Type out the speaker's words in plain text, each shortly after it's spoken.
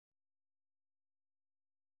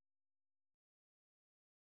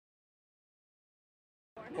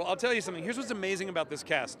Well, I'll tell you something. Here's what's amazing about this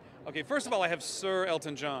cast. Okay, first of all, I have Sir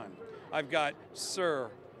Elton John. I've got Sir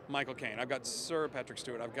Michael Caine. I've got Sir Patrick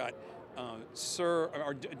Stewart. I've got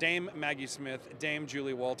Dame Maggie Smith, Dame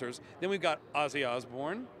Julie Walters. Then we've got Ozzy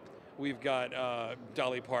Osbourne. We've got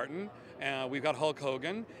Dolly Parton. We've got Hulk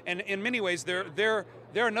Hogan. And in many ways, they're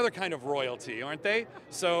another kind of royalty, aren't they?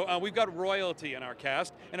 So we've got royalty in our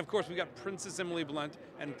cast. And of course, we've got Princess Emily Blunt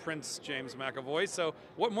and Prince James McAvoy. So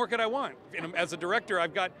what more could I want? As a director,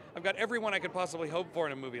 I've got everyone I could possibly hope for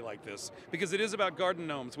in a movie like this. Because it is about garden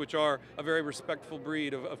gnomes, which are a very respectful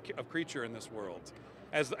breed of creature in this world,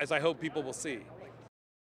 as I hope people will see.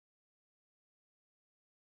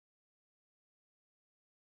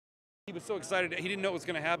 He was so excited. He didn't know what was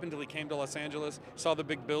going to happen until he came to Los Angeles, saw the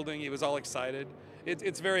big building. He was all excited.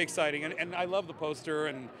 It's very exciting, and I love the poster.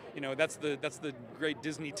 And that's the great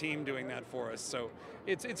Disney team doing that for us. So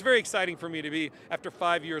it's very exciting for me to be, after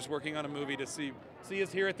 5 years working on a movie, to see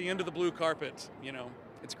us here at the end of the blue carpet.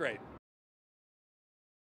 It's great.